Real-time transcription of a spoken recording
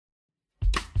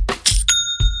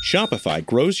Shopify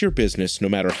grows your business no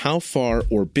matter how far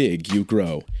or big you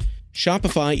grow.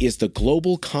 Shopify is the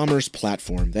global commerce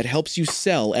platform that helps you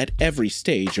sell at every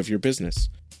stage of your business.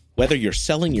 Whether you're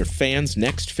selling your fans'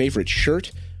 next favorite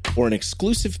shirt or an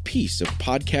exclusive piece of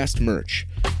podcast merch,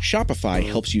 Shopify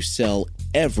helps you sell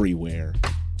everywhere.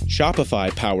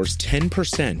 Shopify powers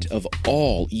 10% of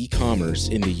all e-commerce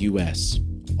in the U.S.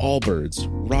 Allbirds,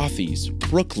 Rothy's,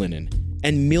 Brooklinen,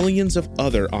 and millions of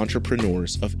other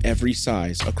entrepreneurs of every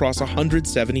size across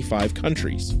 175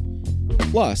 countries.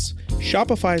 Plus,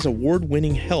 Shopify's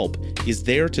award-winning help is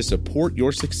there to support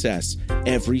your success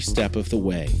every step of the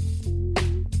way.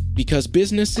 Because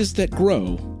businesses that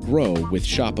grow, grow with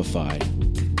Shopify.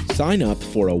 Sign up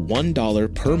for a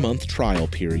 $1 per month trial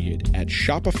period at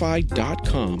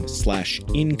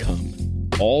shopify.com/income,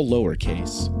 all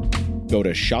lowercase. Go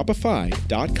to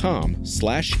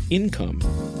shopify.com/income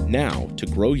now to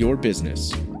grow your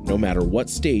business, no matter what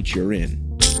stage you're in.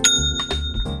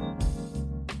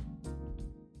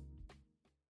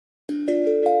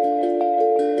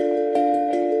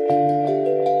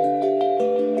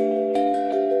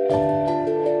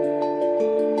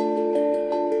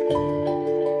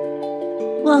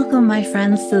 Welcome, my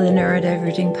friends, to the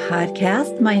Neurodiverging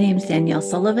Podcast. My name is Danielle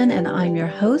Sullivan, and I'm your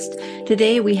host.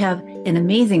 Today, we have an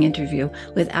amazing interview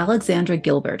with Alexandra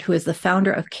Gilbert, who is the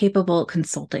founder of Capable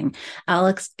Consulting.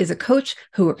 Alex is a coach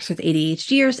who works with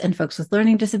ADHDers and folks with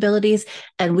learning disabilities,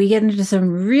 and we get into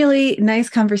some really nice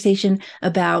conversation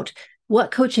about what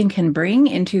coaching can bring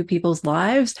into people's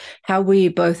lives, how we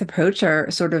both approach our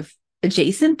sort of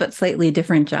adjacent but slightly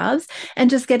different jobs,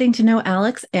 and just getting to know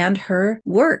Alex and her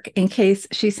work in case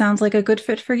she sounds like a good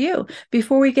fit for you.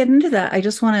 Before we get into that, I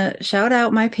just want to shout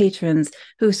out my patrons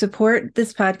who support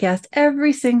this podcast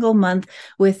every single month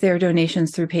with their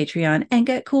donations through Patreon and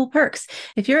get cool perks.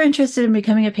 If you're interested in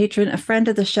becoming a patron, a friend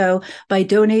of the show, by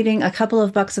donating a couple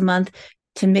of bucks a month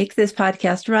to make this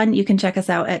podcast run, you can check us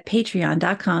out at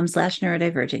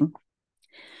patreon.com/neurodiverging.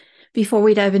 Before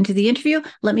we dive into the interview,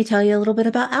 let me tell you a little bit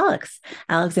about Alex.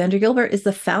 Alexandra Gilbert is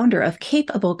the founder of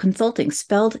Capable Consulting,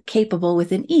 spelled capable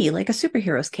with an E, like a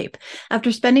superhero's cape.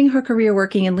 After spending her career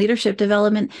working in leadership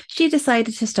development, she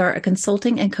decided to start a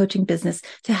consulting and coaching business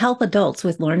to help adults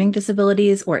with learning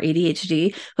disabilities or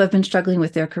ADHD who have been struggling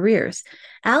with their careers.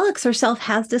 Alex herself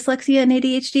has dyslexia and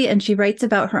ADHD, and she writes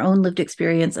about her own lived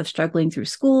experience of struggling through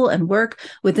school and work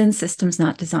within systems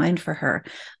not designed for her.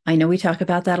 I know we talk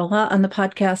about that a lot on the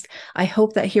podcast. I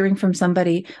hope that hearing from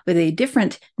somebody with a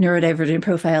different neurodivergent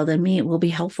profile than me will be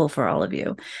helpful for all of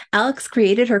you. Alex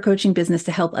created her coaching business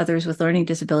to help others with learning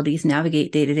disabilities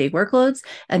navigate day-to-day workloads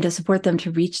and to support them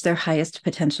to reach their highest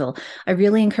potential. I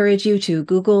really encourage you to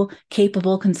Google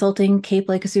Capable Consulting, cape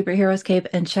like a superhero's cape,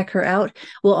 and check her out.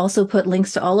 We'll also put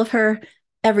links to all of her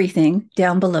everything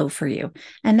down below for you.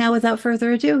 And now, without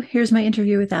further ado, here's my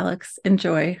interview with Alex.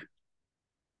 Enjoy.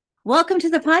 Welcome to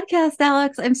the podcast,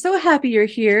 Alex. I'm so happy you're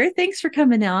here. Thanks for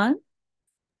coming on.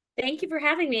 Thank you for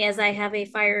having me, as I have a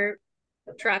fire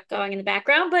truck going in the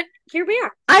background, but here we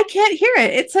are. I can't hear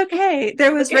it. It's okay.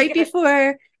 There was right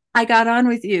before I got on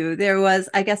with you, there was,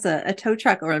 I guess, a tow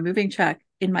truck or a moving truck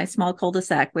in my small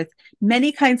cul-de-sac with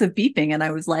many kinds of beeping. And I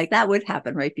was like, that would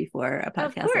happen right before a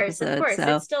podcast episode. Of course.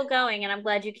 So it's still going, and I'm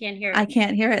glad you can't hear it. I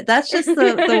can't hear it. That's just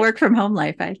the work from home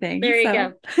life, I think. There you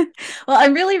go. Well,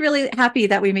 I'm really, really happy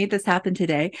that we made this happen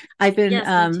today. I've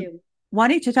been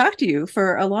wanting to talk to you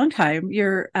for a long time.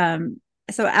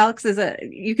 So Alex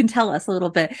you can tell us a little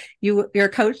bit. You're a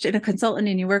coach and a consultant,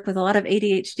 and you work with a lot of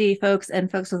ADHD folks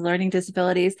and folks with learning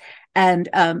disabilities. And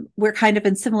we're kind of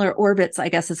in similar orbits, I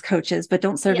guess, as coaches, but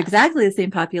don't serve exactly the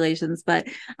same populations. But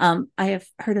I have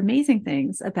heard amazing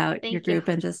things about your group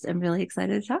and just am really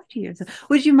excited to talk to you. So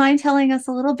would you mind telling us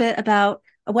a little bit about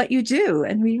what you do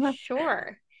and who you are?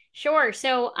 Sure.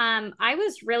 So I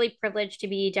was really privileged to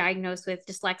be diagnosed with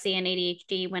dyslexia and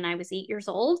ADHD when I was 8 years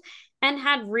old, and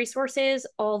had resources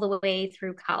all the way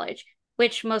through college,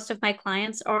 which most of my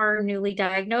clients are newly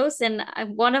diagnosed. And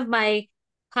one of my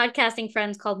podcasting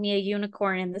friends called me a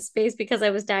unicorn in this space because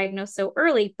I was diagnosed so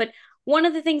early. But one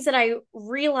of the things that I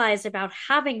realized about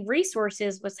having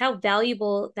resources was how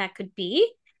valuable that could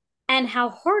be and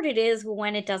how hard it is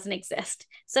when it doesn't exist.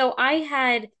 So I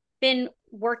had been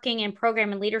working in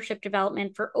program and leadership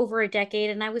development for over a decade,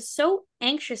 and I was so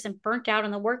anxious and burnt out in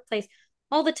the workplace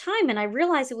all the time. And I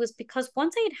realized it was because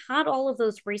once I had all of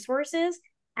those resources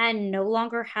and no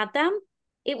longer had them,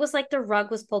 it was like the rug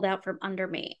was pulled out from under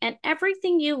me. And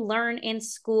everything you learn in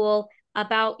school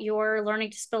about your learning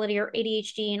disability or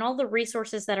ADHD and all the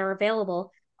resources that are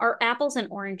available are apples and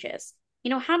oranges.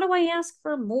 How do I ask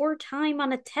for more time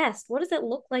on a test? What does it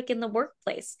look like in the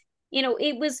workplace?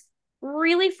 It was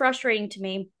really frustrating to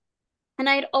me And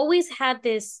I'd always had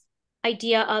this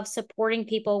idea of supporting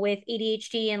people with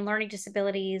ADHD and learning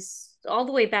disabilities all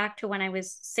the way back to when I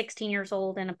was 16 years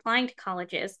old and applying to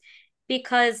colleges,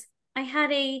 because I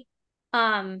had a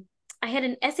I had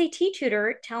an SAT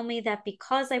tutor tell me that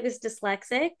because I was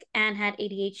dyslexic and had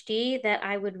ADHD, that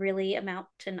I would really amount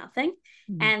to nothing.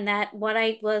 Mm-hmm. And that what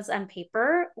I was on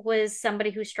paper was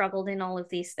somebody who struggled in all of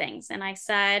these things. And I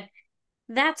said,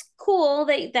 that's cool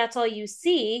that that's all you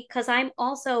see, because I'm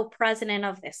also president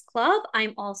of this club.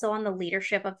 I'm also on the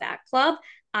leadership of that club.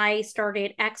 I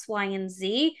started X, Y, and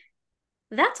Z.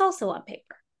 That's also on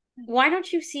paper. Why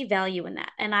don't you see value in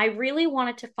that? And I really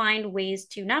wanted to find ways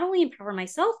to not only empower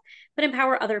myself, but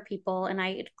empower other people. And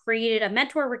I created a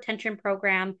mentor retention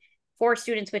program for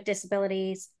students with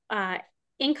disabilities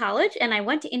in college. And I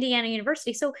went to Indiana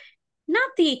University. So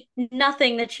not the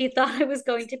nothing that she thought I was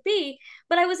going to be,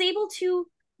 but I was able to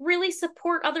really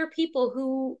support other people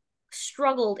who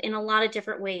struggled in a lot of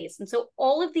different ways. And so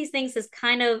all of these things has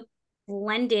kind of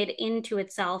blended into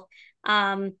itself.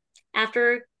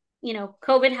 After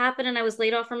COVID happened and I was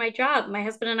laid off from my job, my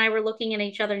husband and I were looking at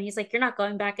each other and he's like, "You're not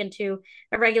going back into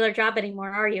a regular job anymore,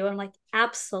 are you?" I'm like,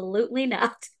 "Absolutely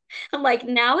not." I'm like,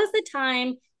 now is the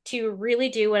time to really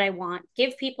do what I want,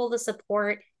 give people the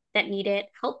support that need it,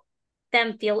 help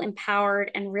them feel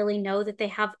empowered and really know that they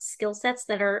have skill sets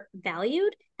that are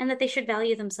valued and that they should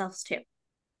value themselves too.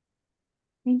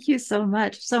 Thank you so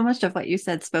much. So much of what you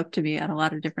said spoke to me on a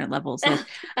lot of different levels. So,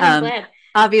 I'm glad.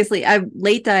 Obviously, I'm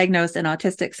late diagnosed and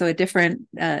autistic, so a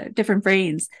different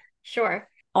brains. Sure.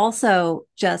 Also,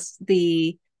 just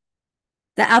the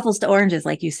apples to oranges,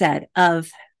 like you said, of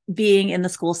being in the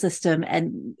school system.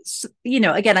 And,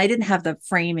 again, I didn't have the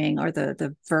framing or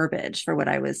the verbiage for what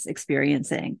I was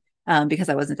experiencing because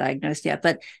I wasn't diagnosed yet.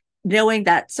 But knowing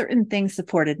that certain things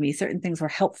supported me, certain things were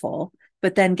helpful,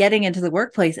 but then getting into the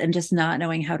workplace and just not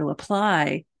knowing how to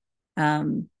apply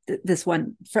this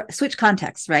one, switch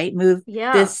context, right? Move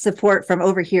this support from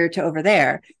over here to over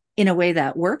there in a way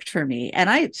that worked for me. And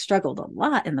I struggled a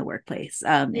lot in the workplace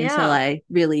until I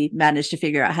really managed to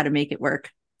figure out how to make it work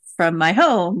from my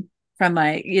home, from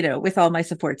my, with all my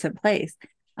supports in place.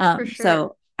 For sure.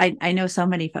 So I know so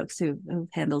many folks who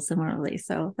handle similarly.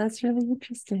 So that's really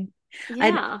interesting.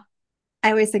 Yeah. I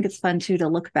always think it's fun too, to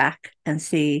look back and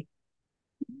see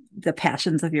the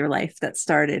passions of your life that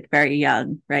started very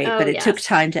young, right? But it took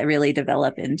time to really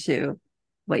develop into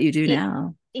what you do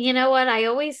now. You know what? I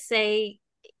always say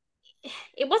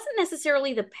it wasn't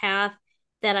necessarily the path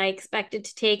that I expected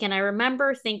to take. And I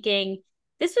remember thinking,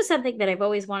 this was something that I've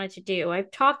always wanted to do. I've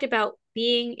talked about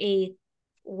being a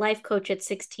life coach at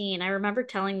 16. I remember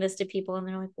telling this to people and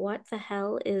they're like, "What the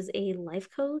hell is a life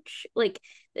coach?" Like,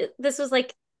 this was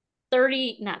like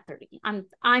 30, not 30.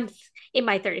 I'm in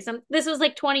my 30s. This was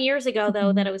like 20 years ago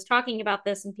though, that I was talking about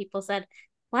this and people said,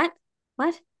 "What?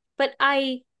 What?" But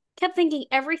I kept thinking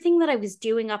everything that I was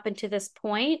doing up until this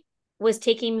point was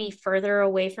taking me further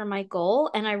away from my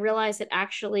goal. And I realized it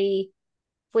actually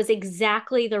was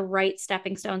exactly the right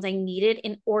stepping stones I needed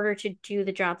in order to do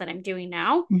the job that I'm doing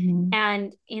now. Mm-hmm.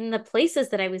 And in the places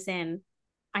that I was in,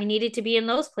 I needed to be in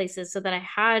those places so that I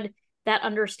had that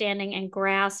understanding and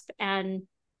grasp and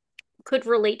could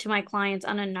relate to my clients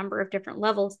on a number of different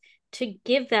levels to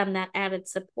give them that added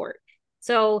support.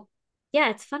 So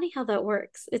yeah, it's funny how that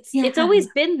works. It's always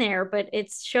been there, but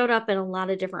it's showed up in a lot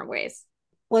of different ways.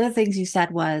 One of the things you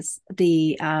said was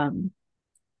the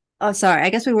oh, sorry, I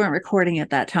guess we weren't recording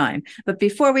at that time, but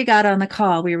before we got on the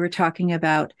call, we were talking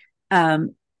about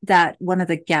that one of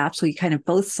the gaps we kind of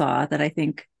both saw that I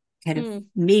think kind of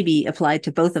maybe applied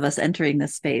to both of us entering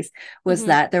this space was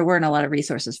that there weren't a lot of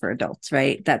resources for adults,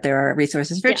 right? That there are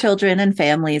resources for children and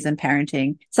families and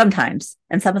parenting sometimes,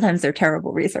 and sometimes they're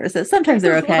terrible resources. Sometimes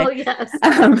they're okay. Well,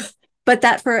 yes. But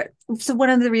so one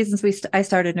of the reasons I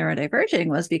started neurodiverging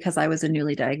was because I was a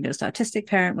newly diagnosed autistic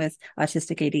parent with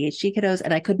autistic ADHD kiddos,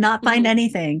 and I could not find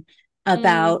anything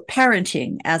about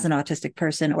parenting as an autistic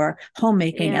person or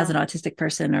homemaking as an autistic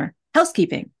person or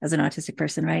housekeeping as an autistic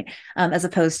person, right? As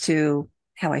opposed to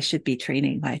how I should be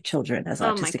training my children as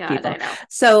autistic people.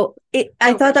 So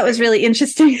I thought that was really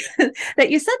interesting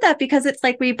that you said that, because it's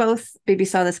like we both maybe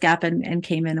saw this gap and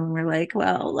came in and we're like,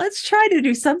 well, let's try to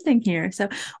do something here. So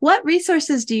what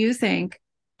resources do you think,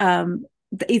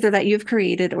 either that you've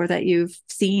created or that you've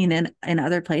seen in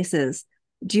other places,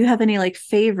 do you have any like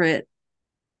favorite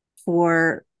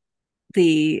for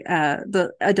the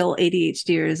adult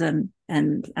ADHDers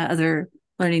and other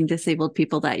learning disabled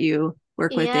people that you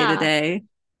work with day to day?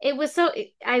 It was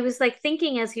I was like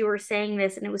thinking as you were saying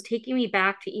this, and it was taking me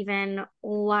back to even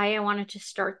why I wanted to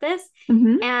start this.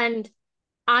 And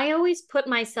I always put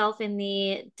myself in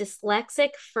the dyslexic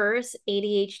first,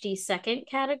 ADHD second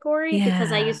category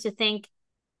because I Yeah. used to think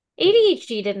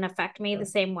ADHD didn't affect me the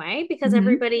same way because Hmm.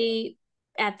 everybody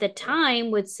at the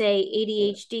time would say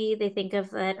ADHD, they think of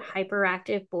that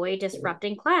hyperactive boy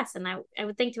disrupting class. And I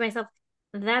would think to myself,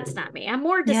 that's not me. I'm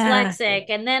more Yeah. dyslexic.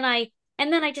 And then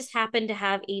I just happened to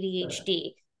have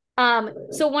ADHD.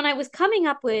 So when I was coming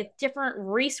up with different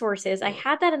resources, I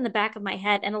had that in the back of my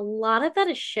head, and a lot of that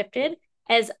has shifted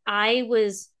as I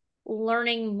was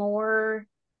learning more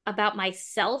about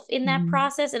myself in that Mhm.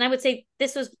 process. And I would say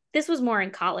this was more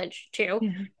in college too.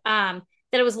 Yeah.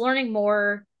 That I was learning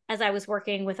more as I was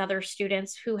working with other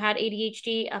students who had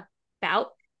ADHD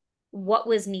about what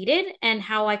was needed and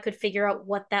how I could figure out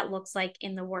what that looks like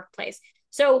in the workplace.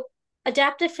 So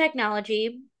adaptive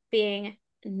technology being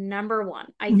number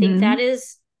one. I think that Hmm.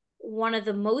 is one of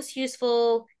the most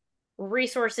useful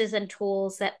resources and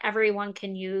tools that everyone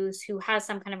can use who has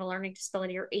some kind of a learning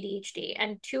disability or ADHD.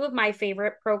 And two of my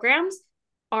favorite programs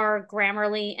are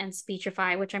Grammarly and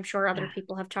Speechify, which I'm sure other Yeah.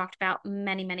 people have talked about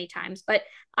many, many times. But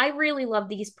I really love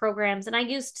these programs, and I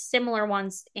used similar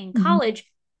ones in Hmm. college.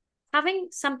 Having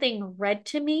something read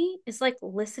to me is like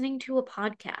listening to a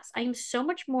podcast. I am so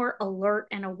much more alert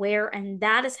and aware, and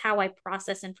that is how I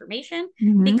process information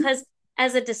Hmm. because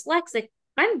as a dyslexic,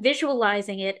 I'm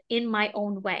visualizing it in my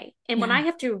own way. And when I Yeah.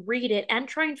 have to read it and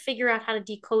try and figure out how to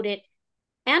decode it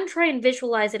and try and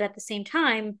visualize it at the same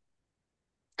time,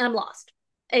 I'm lost.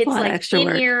 A It's lot of like extra in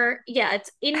work. ear, yeah,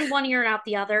 it's in one ear and out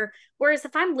the other. Whereas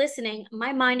if I'm listening,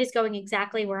 my mind is going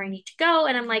exactly where I need to go.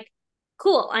 And I'm like,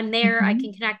 cool, I'm there. I Hmm.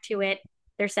 can connect to it.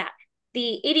 There's that.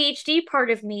 The ADHD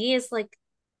part of me is like,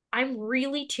 I'm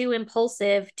really too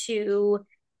impulsive to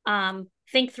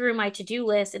think through my to-do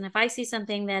list. And if I see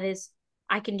something that is,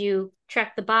 I can do,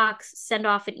 check the box, send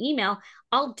off an email,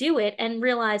 I'll do it and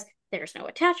realize there's no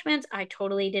attachments. I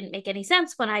totally didn't make any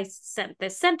sense when I sent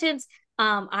this sentence.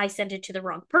 I sent it to the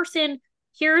wrong person.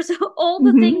 Here's all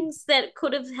the Hmm. things that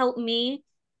could have helped me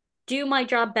do my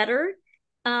job better.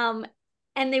 Um,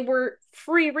 and they were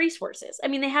free resources. I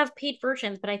mean, they have paid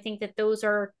versions, but I think that those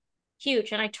are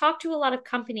huge. And I talked to a lot of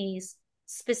companies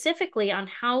specifically on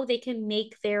how they can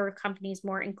make their companies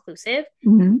more inclusive.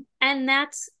 Hmm. And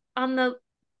that's on the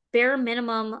bare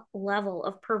minimum level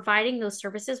of providing those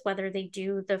services, whether they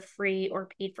do the free or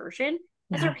paid version,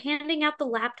 as they're Yeah. handing out the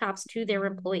laptops to their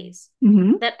employees.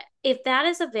 Hmm. That if that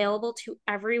is available to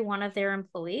every one of their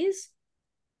employees,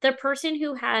 the person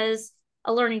who has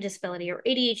a learning disability or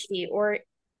ADHD or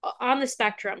on the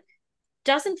spectrum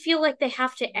doesn't feel like they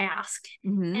have to ask.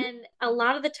 Hmm. And a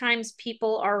lot of the times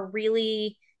people are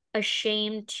really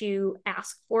ashamed to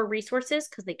ask for resources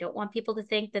because they don't want people to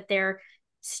think that they're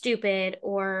stupid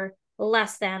or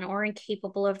less than or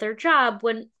incapable of their job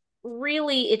when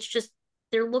really it's just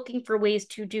they're looking for ways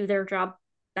to do their job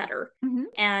better. Hmm.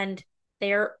 And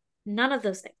they're none of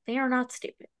those things. They are not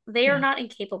stupid. They are Yeah. not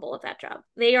incapable of that job.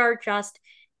 They are just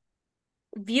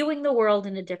viewing the world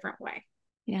in a different way.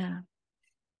 Yeah.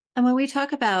 And when we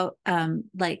talk about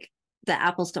like the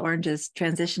apples to oranges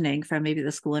transitioning from maybe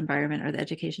the school environment or the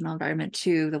educational environment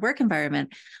to the work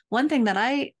environment, one thing that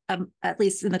I, at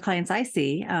least in the clients I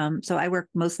see, so I work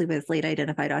mostly with late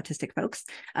identified autistic folks,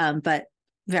 but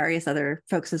various other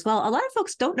folks as well. A lot of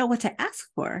folks don't know what to ask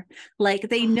for. Like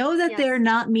they Oh, know that they're yes.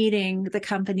 not meeting the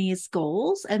company's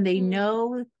goals and they Mm,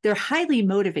 know they're highly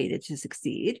motivated to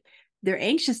succeed. They're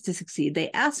anxious to succeed.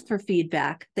 They ask for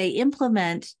feedback. They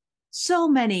implement so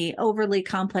many overly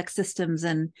complex systems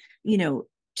and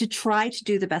to try to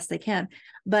do the best they can,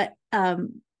 but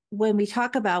when we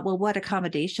talk about, well, what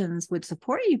accommodations would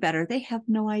support you better, they have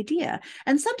no idea.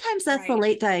 And sometimes that's the right.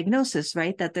 late diagnosis,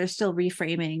 right? That they're still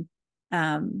reframing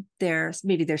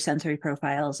maybe their sensory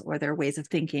profiles or their ways of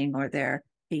thinking or their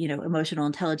emotional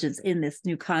intelligence in this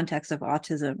new context of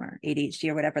autism or ADHD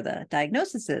or whatever the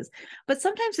diagnosis is. But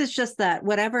sometimes it's just that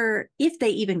whatever, if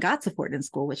they even got support in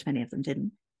school, which many of them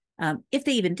didn't, if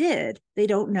they even did, they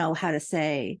don't know how to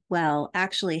say, well,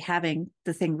 actually having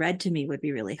the thing read to me would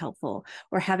be really helpful,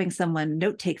 or having someone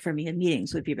note take for me in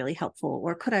meetings would be really helpful,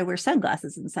 or could I wear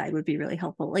sunglasses inside would be really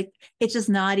helpful. Like it's just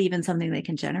not even something they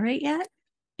can generate yet.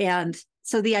 And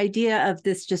so the idea of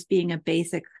this just being a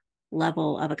basic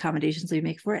level of accommodations we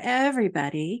make for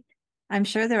everybody, I'm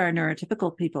sure there are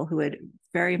neurotypical people who would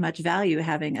very much value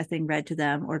having a thing read to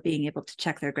them or being able to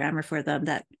check their grammar for them,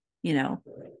 that you know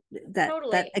that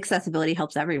Totally. accessibility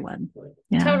helps everyone.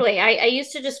 Yeah. Totally. I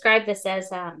used to describe this as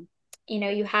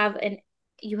you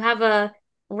have a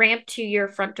ramp to your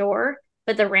front door,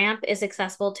 but the ramp is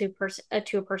accessible to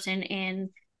a person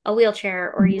in a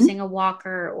wheelchair or Mhm. using a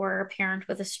walker or a parent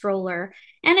with a stroller.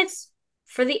 And it's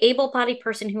for the able-bodied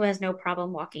person who has no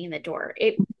problem walking in the door.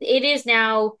 It is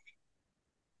now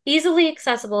easily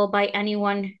accessible by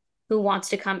anyone who wants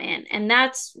to come in. And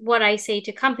that's what I say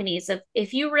to companies.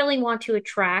 If you really want to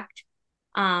attract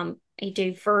a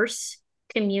diverse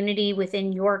community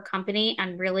within your company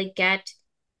and really get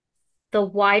the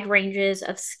wide ranges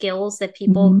of skills that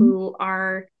people who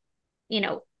are,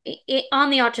 on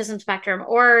the autism spectrum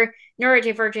or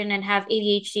neurodivergent and have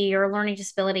ADHD or learning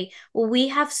disability, well, we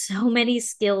have so many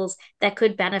skills that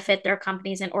could benefit their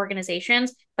companies and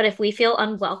organizations. But if we feel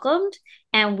unwelcomed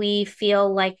and we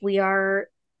feel like we are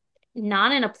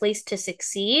not in a place to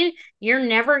succeed, you're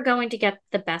never going to get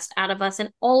the best out of us.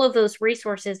 And all of those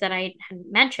resources that I had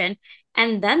mentioned,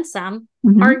 and then some,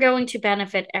 are going to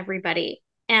benefit everybody.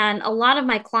 And a lot of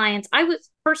my clients, I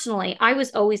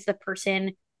was always the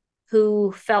person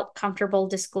who felt comfortable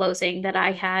disclosing that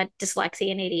I had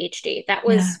dyslexia and ADHD.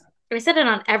 I said it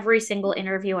on every single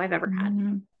interview I've ever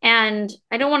had. And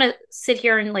I don't want to sit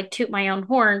here and like toot my own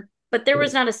horn, but there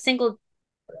was not a single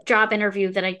job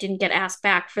interview that I didn't get asked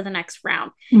back for the next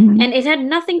round. And it had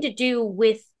nothing to do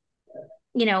with,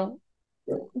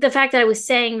 the fact that I was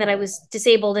saying that I was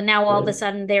disabled and now all of a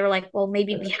sudden they were like, well,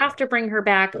 maybe we have to bring her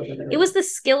back. It was the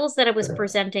skills that I was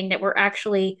presenting that were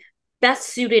actually best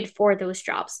suited for those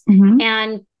jobs.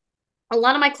 And a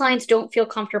lot of my clients don't feel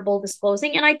comfortable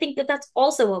disclosing, and I think that that's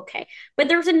also okay. But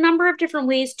there's a number of different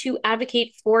ways to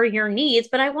advocate for your needs.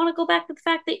 But I want to go back to the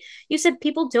fact that you said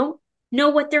people don't know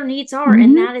what their needs are.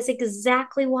 And that is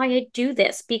exactly why I do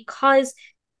this, because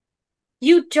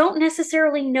you don't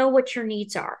necessarily know what your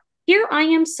needs are. Here I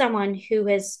am, someone who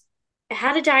has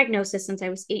had a diagnosis since I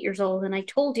was 8 years old. And I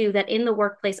told you that in the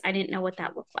workplace, I didn't know what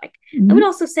that looked like. I would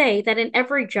also say that in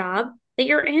every job that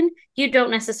you're in, you don't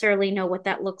necessarily know what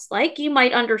that looks like. You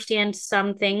might understand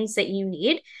some things that you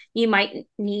need. You might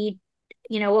need,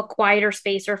 a quieter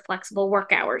space or flexible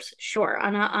work hours. Sure.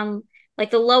 On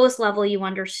like the lowest level, you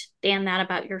understand that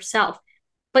about yourself.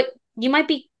 But you might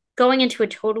be going into a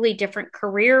totally different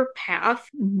career path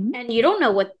and you don't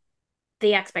know what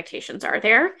the expectations are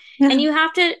there. And you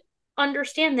have to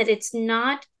understand that it's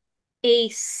not a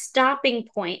stopping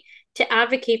point to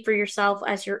advocate for yourself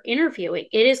as you're interviewing.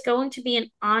 It is going to be an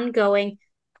ongoing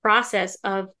process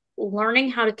of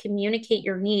learning how to communicate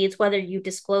your needs, whether you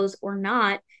disclose or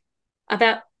not,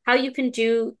 about how you can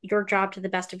do your job to the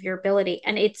best of your ability.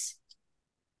 And it's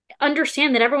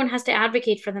understand that everyone has to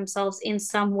advocate for themselves in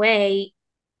some way,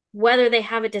 whether they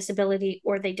have a disability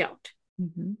or they don't.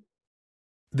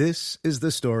 This is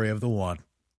the story of the one.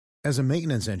 As a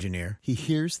maintenance engineer, he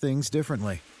hears things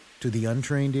differently. To the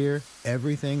untrained ear,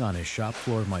 everything on his shop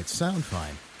floor might sound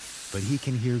fine, but he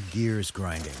can hear gears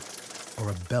grinding or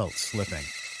a belt slipping.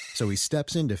 So he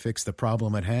steps in to fix the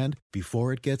problem at hand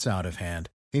before it gets out of hand.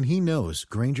 And he knows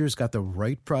Grainger's got the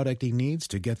right product he needs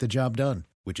to get the job done,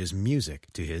 which is music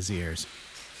to his ears.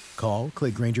 Call,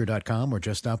 click Grainger.com, or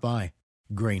just stop by.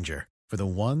 Grainger, for the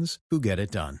ones who get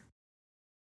it done.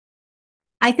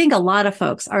 I think a lot of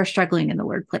folks are struggling in the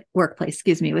workplace,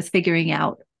 with figuring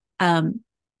out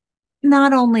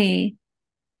not only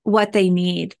what they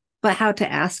need, but how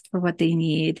to ask for what they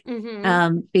need.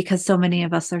 Because so many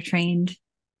of us are trained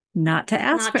not to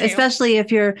ask, especially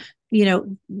if you're,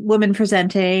 woman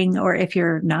presenting, or if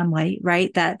you're non-white,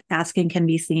 right? That asking can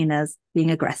be seen as being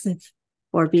aggressive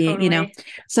or being,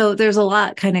 so there's a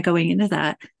lot kind of going into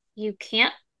that. You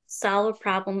can't solve a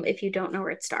problem if you don't know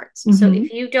where it starts. So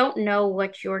if you don't know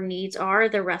what your needs are,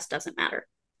 the rest doesn't matter.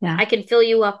 I can fill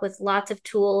you up with lots of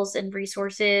tools and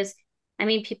resources. I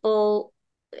mean,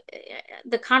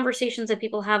 the conversations that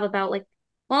people have about like,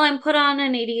 well, I'm put on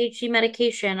an ADHD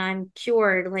medication, I'm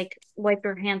cured, like wipe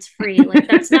your hands free. Like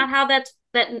that's not how that's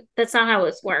not how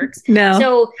it works. No.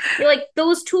 So you're like,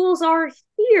 those tools are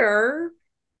here,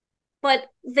 but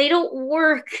they don't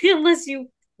work unless you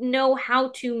know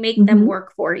how to make them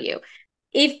work for you.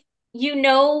 If you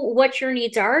know what your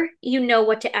needs are, you know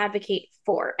what to advocate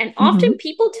for. And often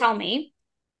people tell me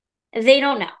they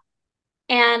don't know.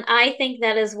 And I think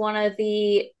that is one of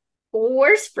the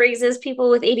worst phrases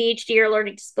people with ADHD or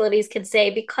learning disabilities can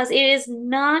say, because it is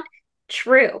not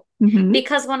true.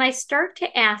 Because when I start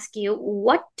to ask you,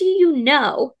 what do you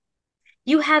know?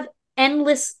 You have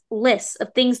endless lists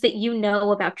of things that you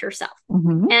know about yourself.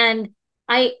 And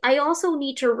I also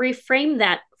need to reframe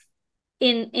that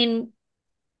in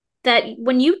that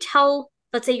when you tell,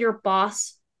 let's say, your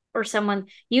boss or someone,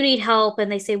 you need help,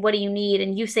 and they say, what do you need?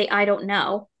 And you say, I don't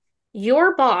know.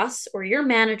 Your boss or your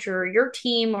manager or your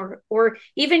team or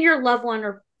even your loved one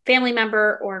or family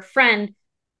member or friend,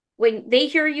 when they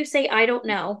hear you say, I don't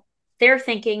know, they're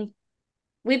thinking,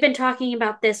 we've been talking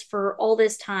about this for all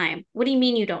this time. What do you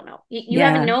mean you don't know? You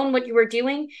haven't Yeah. known what you were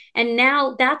doing. And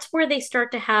now that's where they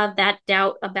start to have that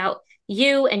doubt about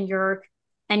you and your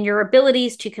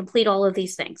abilities to complete all of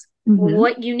these things. Mm-hmm.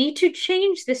 What you need to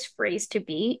change this phrase to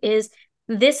be is,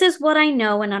 this is what I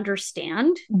know and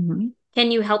understand. Mm-hmm.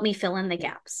 Can you help me fill in the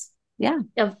gaps? Yeah.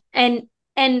 And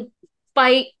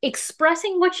by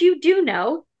expressing what you do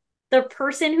know, the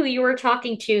person who you are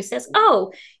talking to says,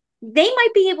 oh, they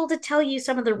might be able to tell you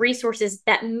some of the resources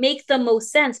that make the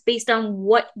most sense based on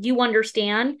what you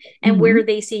understand and Mm-hmm. where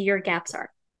they see your gaps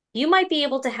are. You might be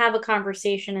able to have a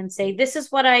conversation and say, this is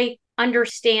what I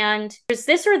understand. There's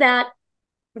this or that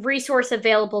resource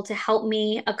available to help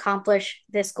me accomplish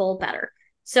this goal better.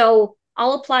 So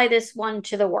I'll apply this one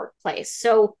to the workplace.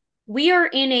 So we are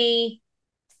in a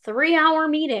 3-hour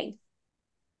meeting.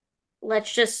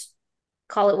 Let's just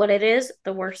call it what it is,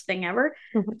 the worst thing ever.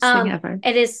 The worst thing ever.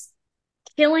 It is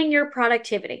killing your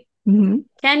productivity. Mm-hmm.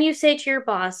 Can you say to your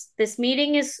boss, this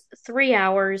meeting is 3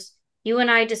 hours. You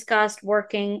and I discussed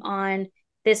working on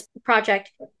this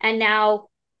project, and now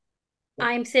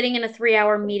I'm sitting in a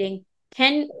 3-hour meeting.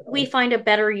 Can we find a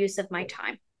better use of my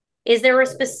time? Is there a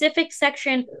specific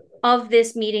section of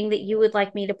this meeting that you would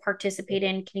like me to participate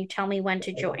in? Can you tell me when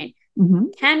to join? Mm-hmm.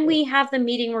 Can we have the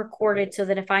meeting recorded so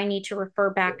that if I need to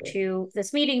refer back to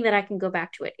this meeting, that I can go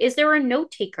back to it? Is there a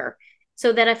note taker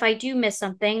so that if I do miss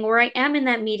something, or I am in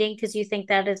that meeting because you think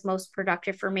that is most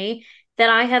productive for me, that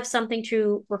I have something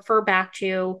to refer back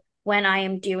to when I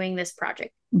am doing this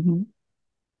project? Mm-hmm.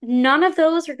 None of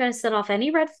those are going to set off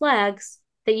any red flags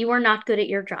that you are not good at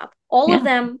your job. All of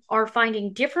them are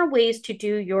finding different ways to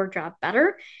do your job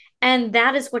better. And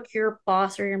that is what your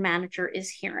boss or your manager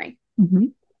is hearing. Mm-hmm.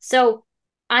 So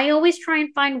I always try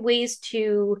and find ways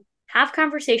to have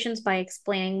conversations by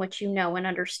explaining what you know and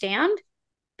understand,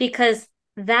 because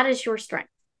that is your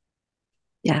strength.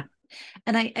 Yeah.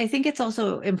 And I think it's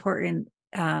also important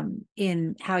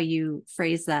in how you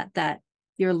phrase that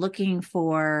you're looking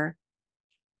for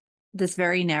this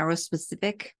very narrow,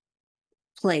 specific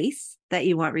place that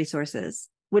you want resources,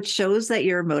 which shows that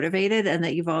you're motivated and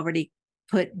that you've already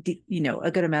put,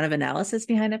 a good amount of analysis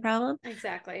behind the problem.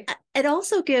 Exactly. It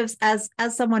also gives, as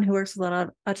someone who works with a lot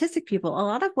of autistic people, a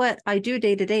lot of what I do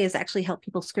day to day is actually help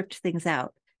people script things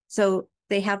out. So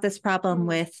they have this problem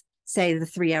with, say, the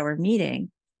 3-hour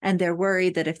meeting, and they're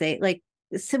worried that if they, like,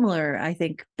 similar, I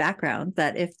think, background,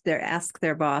 that if they're asked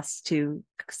their boss to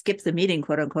skip the meeting,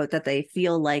 quote unquote, that they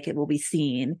feel like it will be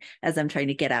seen as them trying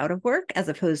to get out of work, as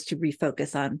opposed to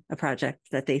refocus on a project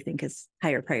that they think is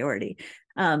higher priority.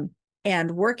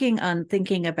 And working on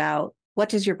thinking about, what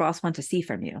does your boss want to see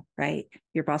from you, right?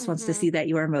 Your boss wants to see that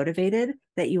you are motivated,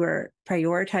 that you are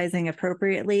prioritizing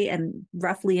appropriately and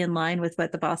roughly in line with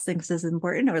what the boss thinks is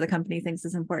important or the company thinks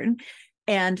is important.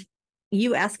 And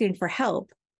you asking for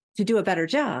help to do a better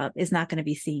job is not going to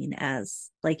be seen as,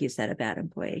 like you said, a bad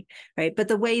employee, right? But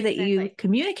the way that you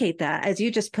communicate that, as you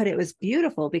just put it, was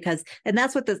beautiful, because, and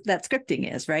that's what that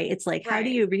scripting is, right? It's like, how do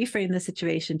you reframe the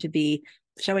situation to be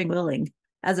showing willing,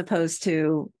 as opposed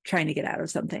to trying to get out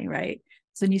of something, right?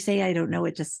 So when you say, I don't know,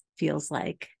 it just feels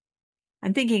like,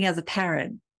 I'm thinking as a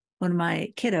parent, when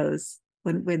my kiddos,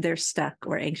 when they're stuck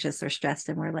or anxious or stressed,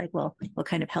 and we're like, well, what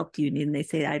kind of help do you need? And they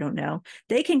say, I don't know.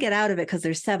 They can get out of it because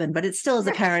they're 7, but it still, as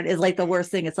a parent, is like the worst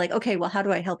thing. It's like, okay, well, how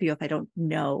do I help you if I don't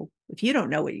know, if you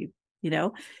don't know what you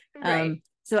know?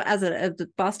 So as a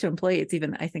boss to employee, it's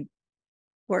even, I think,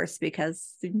 worse,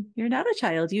 because you're not a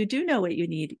child. You do know what you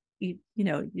need. You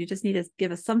just need to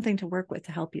give us something to work with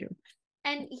to help you.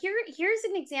 And here's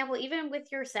an example, even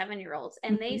with your 7-year-olds,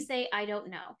 and they say, I don't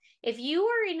know. If you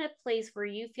are in a place where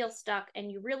you feel stuck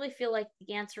and you really feel like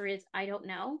the answer is, I don't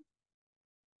know,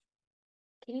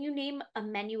 can you name a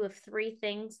menu of 3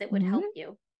 things that would help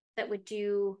you, that would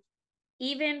do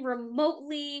even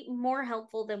remotely more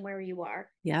helpful than where you are?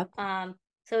 Yep.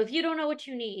 So if you don't know what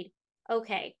you need,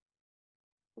 okay,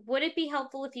 would it be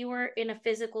helpful if you were in a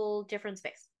physical different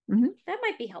space? That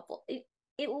might be helpful.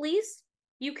 At least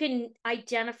you can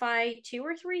identify 2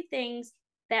 or 3 things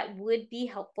that would be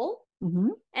helpful.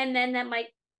 And then that might,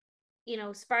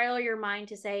 spiral your mind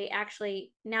to say,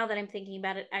 actually, now that I'm thinking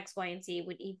about it, X, Y, and Z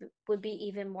would be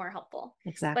even more helpful.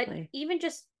 Exactly. But even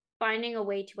just finding a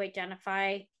way to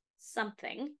identify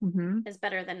something is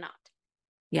better than not.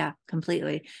 Yeah,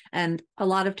 completely. And a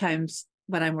lot of times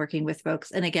when I'm working with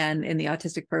folks, and again, in the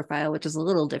autistic profile, which is a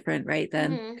little different, right,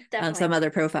 than some other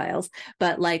profiles,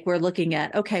 but like, we're looking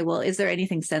at, okay, well, is there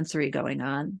anything sensory going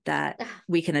on that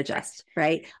we can adjust,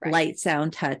 right? Light,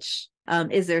 sound, touch.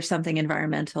 Is there something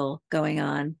environmental going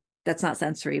on that's not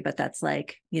sensory, but that's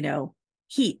like,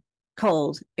 heat,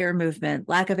 cold, air movement,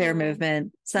 lack of air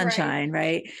movement, sunshine,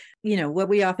 right? What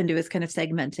we often do is kind of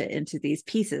segment it into these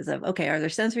pieces of, okay, are there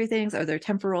sensory things? Are there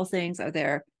temporal things? Are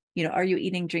there, are you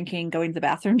eating, drinking, going to the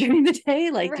bathroom during the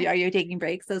day? Like, are you taking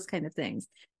breaks? Those kind of things.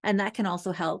 And that can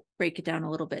also help break it down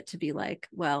a little bit to be like,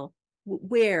 well,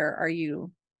 where are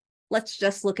you? Let's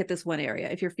just look at this one area.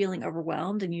 If you're feeling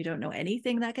overwhelmed and you don't know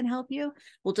anything that can help you,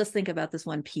 we'll just think about this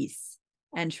one piece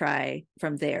and try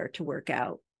from there to work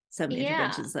out some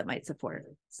interventions that might support.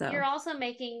 So you're also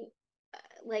making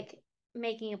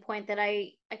a point that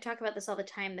I talk about this all the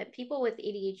time, that people with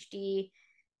ADHD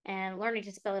and learning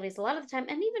disabilities a lot of the time,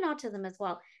 and even autism as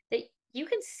well, that you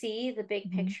can see the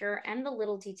big picture and the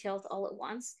little details all at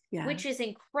once, which is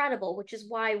incredible, which is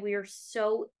why we're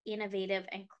so innovative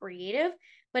and creative.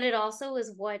 But it also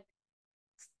is what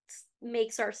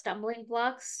makes our stumbling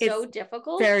blocks so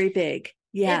difficult. Very big.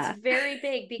 Yeah. It's very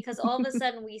big because all of a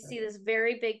sudden we see this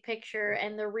very big picture.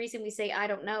 And the reason we say, I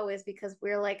don't know, is because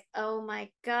we're like, oh my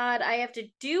God, I have to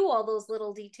do all those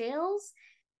little details.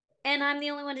 And I'm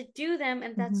the only one to do them.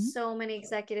 And that's so many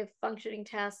executive functioning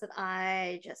tasks that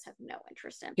I just have no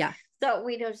interest in. Yeah. So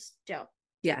we just don't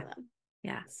do them.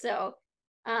 Yeah. So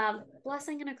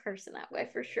blessing and a curse in that way,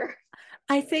 for sure.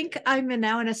 I think I'm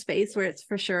now in a space where it's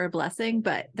for sure a blessing,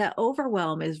 but that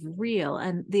overwhelm is real.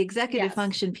 And the executive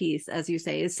function piece, as you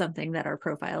say, is something that our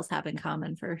profiles have in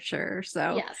common for sure.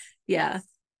 So yes.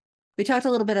 We talked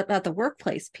a little bit about the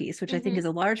workplace piece, which I think is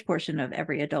a large portion of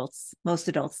most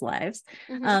adults' lives.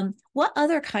 What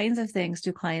other kinds of things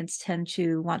do clients tend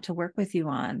to want to work with you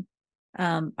on?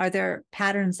 Are there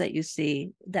patterns that you see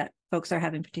that folks are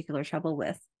having particular trouble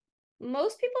with?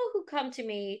 Most people who come to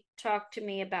me talk to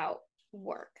me about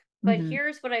work, but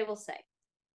here's what I will say.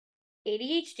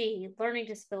 ADHD, learning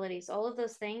disabilities, all of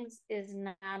those things is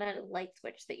not a light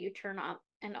switch that you turn on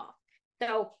and off.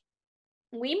 So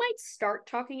we might start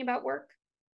talking about work,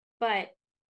 but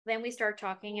then we start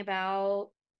talking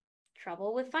about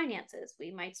trouble with finances.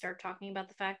 We might start talking about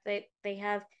the fact that they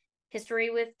have history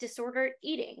with disordered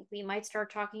eating. We might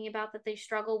start talking about that they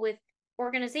struggle with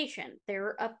organization.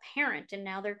 They're a parent and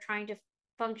now they're trying to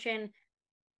function.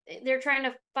 They're trying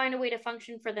to find a way to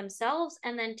function for themselves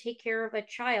and then take care of a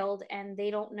child, and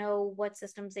they don't know what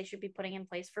systems they should be putting in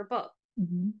place for both.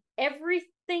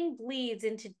 Everything bleeds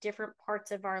into different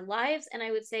parts of our lives. And I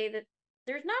would say that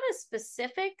there's not a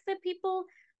specific that people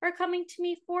are coming to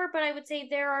me for, but I would say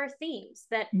there are themes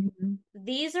that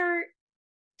these are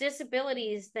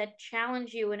disabilities that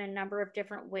challenge you in a number of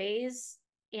different ways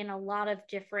in a lot of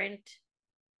different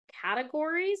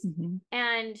categories.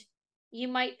 And you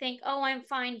might think, oh, I'm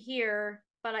fine here,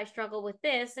 but I struggle with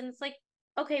this. And it's like,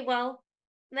 okay, well,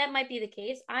 that might be the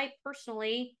case. I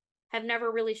personally have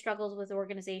never really struggled with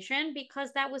organization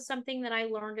because that was something that I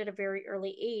learned at a very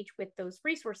early age with those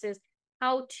resources,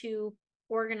 how to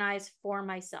organize for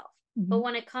myself. But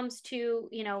when it comes to,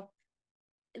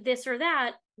 this or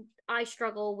that, I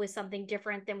struggle with something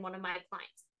different than one of my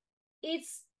clients.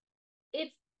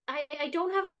 I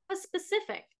don't have a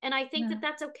specific, and I think that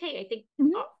that's okay. I think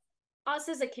us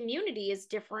as a community is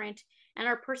different, and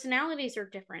our personalities are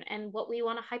different, and what we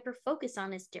want to hyper focus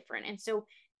on is different. And so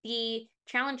the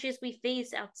challenges we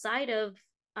face outside of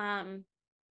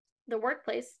the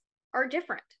workplace are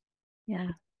different.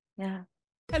 Yeah.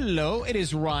 Hello, it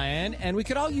is Ryan, and we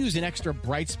could all use an extra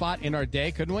bright spot in our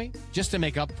day, couldn't we? Just to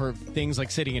make up for things like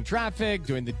sitting in traffic,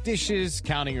 doing the dishes,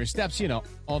 counting your steps,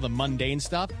 all the mundane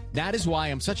stuff. That is why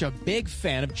I'm such a big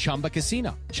fan of Chumba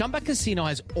Casino. Chumba Casino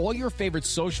has all your favorite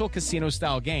social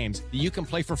casino-style games that you can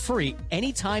play for free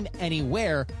anytime,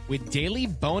 anywhere with daily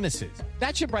bonuses.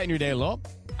 That should brighten your day a little.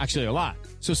 Actually, a lot.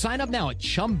 So sign up now at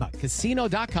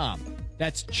ChumbaCasino.com.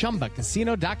 That's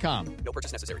ChumbaCasino.com. No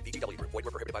purchase necessary. VGW Group. Void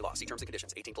where prohibited by law. See terms and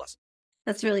conditions. 18+.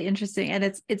 That's really interesting. And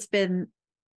it's been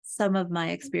some of my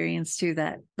experience too,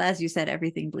 that, as you said,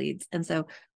 everything bleeds. And so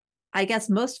I guess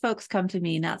most folks come to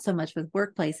me not so much with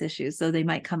workplace issues, so they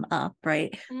might come up,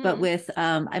 right? But with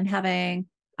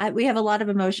we have a lot of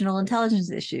emotional intelligence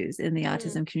issues in the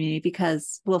autism community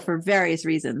because, well, for various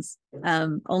reasons,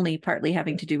 only partly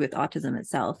having to do with autism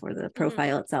itself or the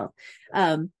profile itself.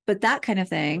 But that kind of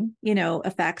thing,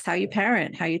 affects how you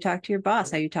parent, how you talk to your boss,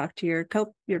 how you talk to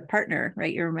your partner,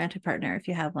 right? Your romantic partner, if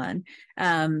you have one.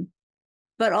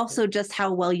 But also just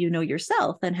how well you know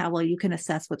yourself and how well you can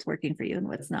assess what's working for you and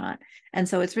what's not. And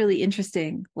so it's really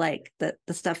interesting, like the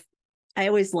stuff I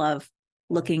always love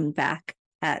looking back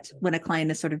at when a client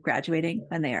is sort of graduating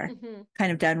and they are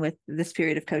kind of done with this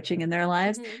period of coaching in their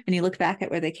lives. And you look back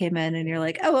at where they came in and you're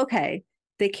like, oh, okay.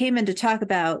 They came in to talk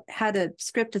about how to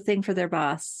script a thing for their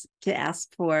boss to ask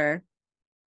for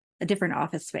a different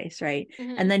office space, right?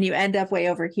 And then you end up way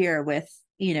over here with,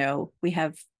 we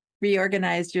have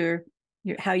reorganized your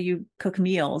how you cook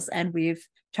meals, and we've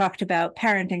talked about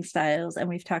parenting styles, and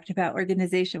we've talked about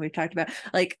organization, we've talked about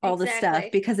like all the stuff,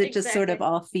 because it just sort of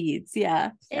all feeds.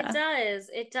 It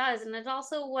does, and it's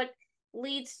also what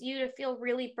leads you to feel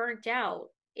really burnt out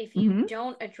if you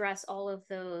don't address all of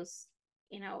those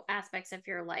aspects of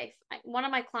your life. One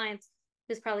of my clients,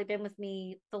 who's probably been with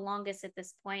me the longest at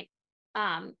this point,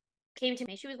 came to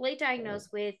me. She was late diagnosed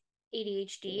with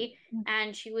ADHD,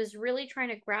 and she was really trying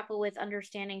to grapple with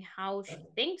understanding how she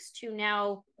thinks, to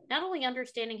now not only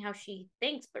understanding how she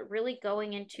thinks, but really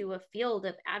going into a field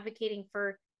of advocating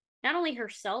for not only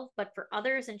herself, but for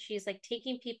others. And she's like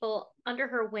taking people under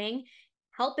her wing,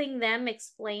 helping them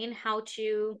explain how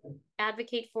to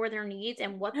advocate for their needs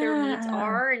and what their needs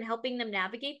are, and helping them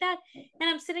navigate that. And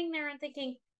I'm sitting there and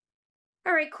thinking,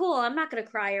 all right, cool. I'm not going to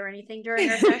cry or anything during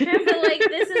our session, but like,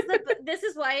 this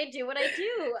is why I do what I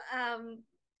do.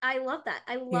 I love that.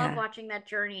 I love watching that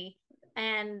journey.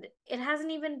 And it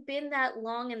hasn't even been that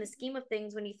long in the scheme of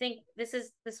things when you think this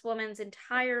is this woman's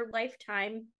entire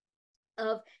lifetime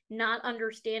of not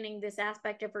understanding this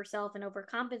aspect of herself and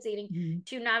overcompensating,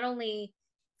 to not only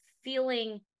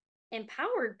feeling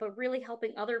empowered, but really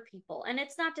helping other people. And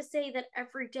it's not to say that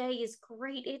every day is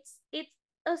great. It's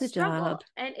a struggle,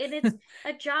 and it's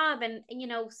a job, and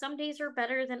some days are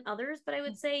better than others, but I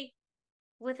would say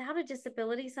without a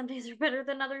disability, some days are better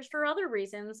than others for other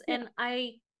reasons. And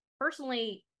I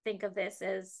personally think of this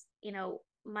as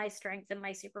my strength and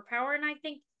my superpower, and I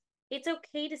think it's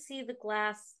okay to see the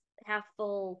glass half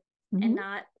full, and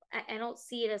not, I don't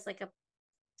see it as like a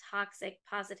toxic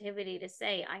positivity to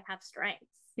say I have strengths,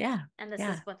 and this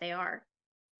is what they are.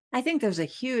 I think there's a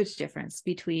huge difference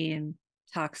between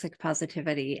toxic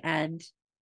positivity and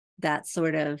that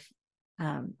sort of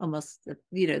almost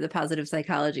the positive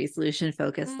psychology solution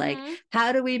focus, like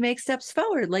how do we make steps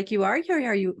forward, like you are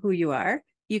who you are,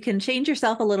 you can change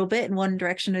yourself a little bit in one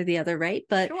direction or the other, right?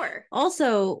 But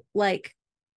also, like,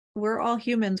 we're all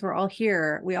humans, we're all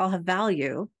here, we all have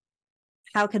value.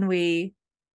 How can we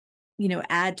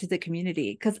add to the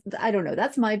community? Because I don't know,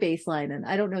 that's my baseline, and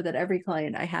I don't know that every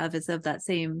client I have is of that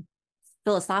same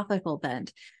philosophical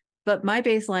bent. But my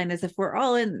baseline is, if we're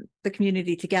all in the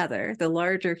community together, the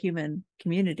larger human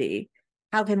community,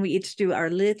 how can we each do our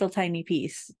little tiny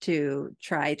piece to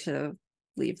try to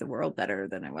leave the world better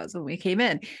than it was when we came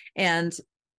in? And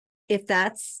if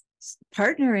that's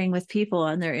partnering with people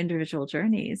on their individual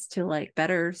journeys to like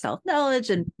better self-knowledge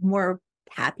and more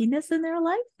happiness in their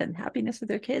life, and happiness with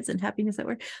their kids, and happiness at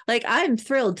work, like, I'm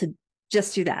thrilled to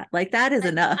just do that. Like, that is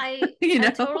enough. I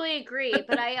totally agree.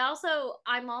 But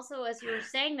I'm also, as you were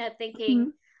saying that,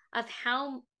 thinking of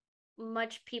how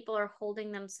much people are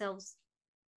holding themselves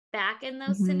back in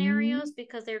those scenarios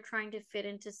because they're trying to fit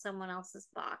into someone else's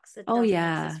box that doesn't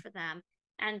exist for them.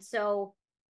 And so,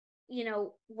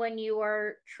 when you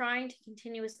are trying to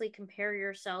continuously compare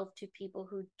yourself to people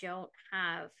who don't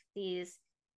have these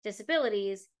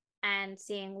disabilities, and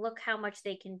seeing, look how much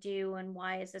they can do, and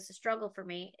why is this a struggle for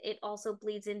me, it also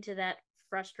bleeds into that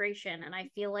frustration. And I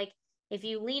feel like if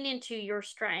you lean into your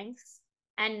strengths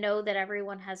and know that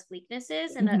everyone has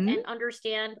weaknesses, and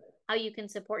understand how you can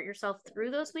support yourself through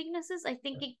those weaknesses, I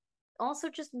think it also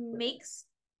just makes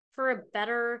for a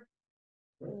better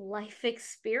life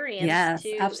experience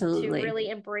to really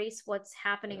embrace what's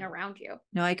happening around you.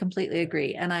 No, I completely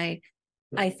agree. And I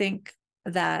think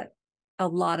that a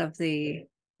lot of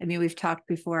we've talked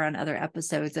before on other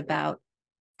episodes about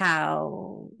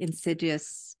how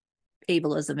insidious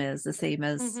ableism is, the same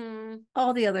as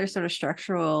all the other sort of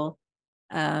structural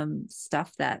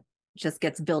stuff that just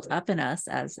gets built up in us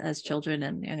as children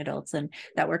and young adults, and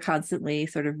that we're constantly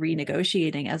sort of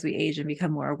renegotiating as we age and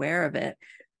become more aware of it.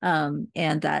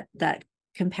 And that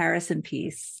comparison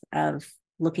piece of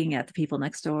looking at the people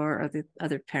next door or the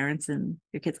other parents in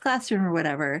your kid's classroom or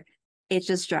whatever, it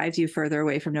just drives you further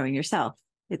away from knowing yourself.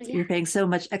 You're paying so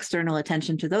much external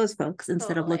attention to those folks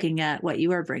instead of looking at what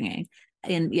you are bringing.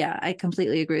 And I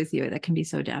completely agree with you. That can be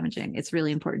so damaging. It's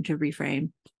really important to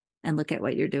reframe and look at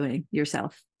what you're doing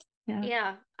yourself.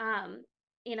 My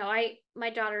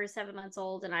daughter is 7 months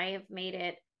old, and I have made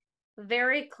it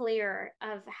very clear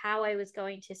of how I was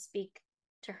going to speak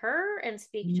to her and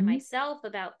speak to myself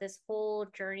about this whole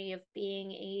journey of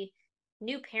being a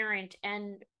new parent,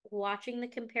 and watching the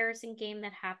comparison game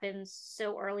that happens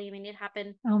so early. I mean, it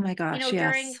happened, oh my gosh,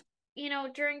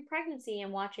 during pregnancy,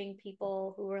 and watching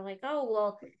people who were like, oh,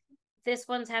 well, this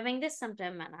one's having this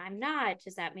symptom and I'm not.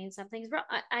 Does that mean something's wrong?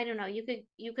 I don't know.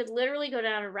 You could literally go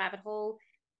down a rabbit hole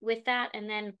with that. And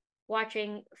then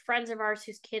watching friends of ours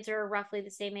whose kids are roughly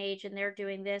the same age, and they're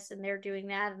doing this and they're doing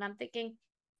that. And I'm thinking,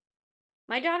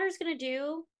 my daughter's going to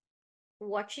do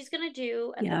what she's going to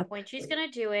do at the point she's going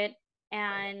to do it.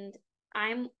 And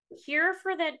I'm here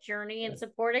for that journey and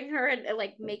supporting her and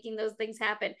like making those things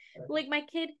happen. Like my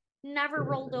kid never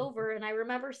rolled over. And I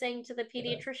remember saying to the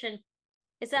pediatrician,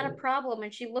 is that a problem?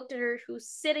 And she looked at her who's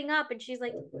sitting up and she's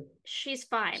like, she's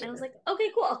fine. I was like, okay,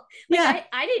 cool. Like,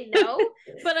 I didn't know,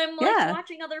 but I'm like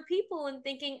watching other people and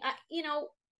thinking, you know,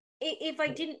 if I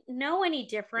didn't know any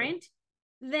different,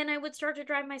 then I would start to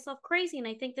drive myself crazy. And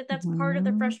I think that that's part of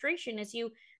the frustration is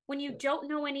when you don't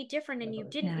know any different and you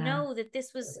didn't know that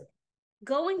this was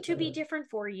going to be different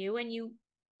for you and you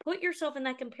put yourself in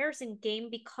that comparison game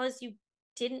because you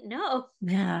didn't know.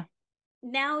 Yeah.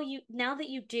 Now that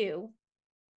you do,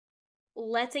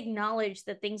 let's acknowledge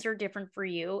that things are different for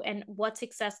you and what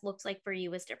success looks like for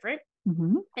you is different.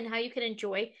 And how you can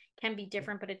enjoy can be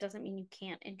different, but it doesn't mean you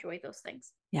can't enjoy those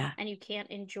things. Yeah. And you can't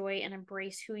enjoy and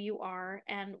embrace who you are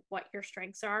and what your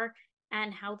strengths are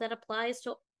and how that applies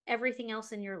to everything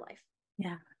else in your life.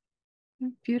 Yeah.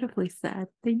 Beautifully said.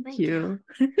 Thank you.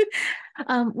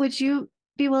 Would you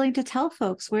be willing to tell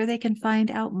folks where they can find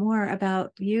out more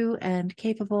about you and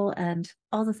Capable and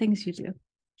all the things you do?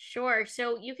 Sure.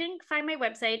 So you can find my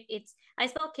website. I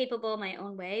spell capable my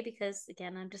own way because,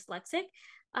 again, I'm dyslexic.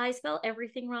 I spell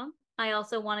everything wrong. I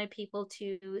also wanted people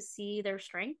to see their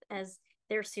strength as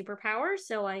their superpower.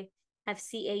 So I have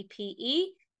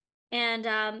CAPE,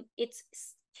 and it's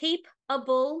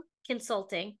Capable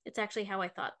Consulting. It's actually how I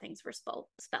thought things were spelled.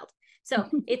 So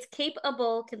it's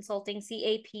Capable Consulting,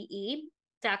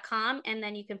 CAPE.com. And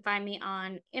then you can find me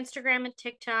on Instagram and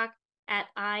TikTok at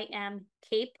I am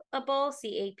capable,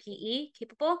 CAPE,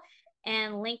 capable,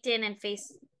 and LinkedIn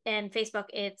and Facebook,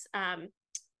 it's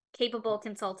Capable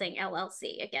Consulting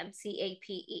LLC, again,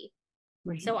 CAPE.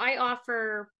 Right. So I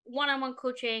offer one-on-one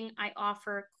coaching. I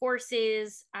offer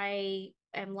courses. I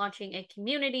am launching a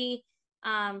community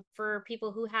for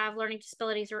people who have learning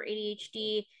disabilities or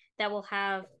ADHD that will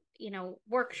have, you know,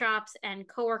 workshops and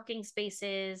co-working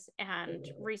spaces and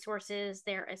resources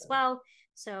there as well.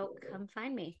 So come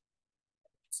find me.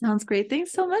 Sounds great.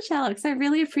 Thanks so much, Alex. I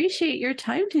really appreciate your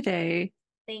time today.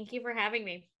 Thank you for having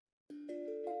me.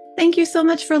 Thank you so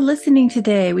much for listening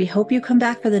today. We hope you come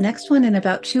back for the next one in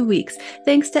about 2 weeks.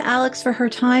 Thanks to Alex for her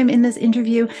time in this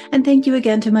interview. And thank you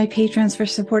again to my patrons for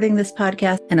supporting this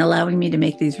podcast and allowing me to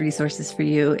make these resources for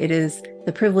you. It is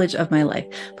the privilege of my life.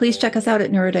 Please check us out at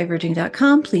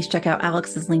neurodiverging.com. Please check out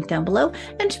Alex's link down below.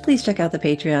 And please check out the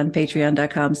Patreon,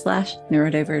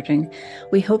 patreon.com/neurodiverging.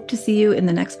 We hope to see you in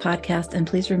the next podcast. And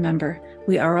please remember,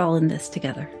 we are all in this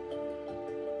together.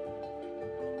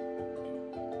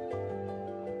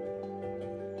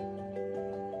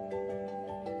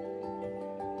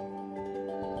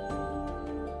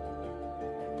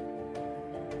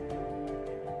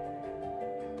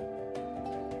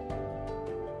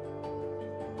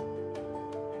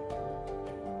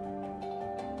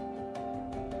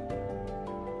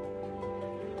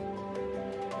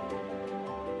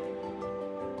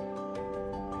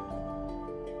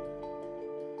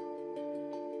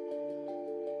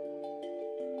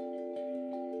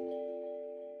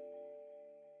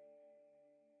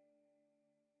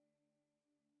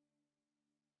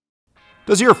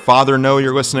 Does your father know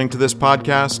you're listening to this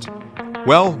podcast?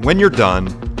 Well, when you're done,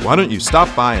 why don't you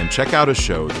stop by and check out a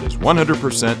show that is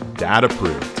 100%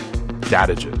 dad-approved,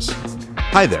 Dadages.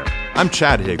 Hi there, I'm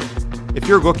Chad Hagel. If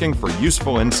you're looking for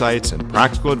useful insights and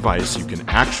practical advice you can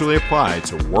actually apply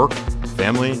to work,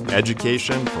 family,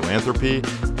 education, philanthropy,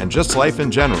 and just life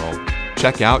in general,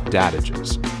 check out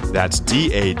Dadages. That's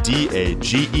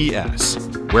DADAGES,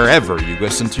 wherever you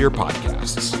listen to your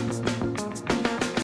podcasts.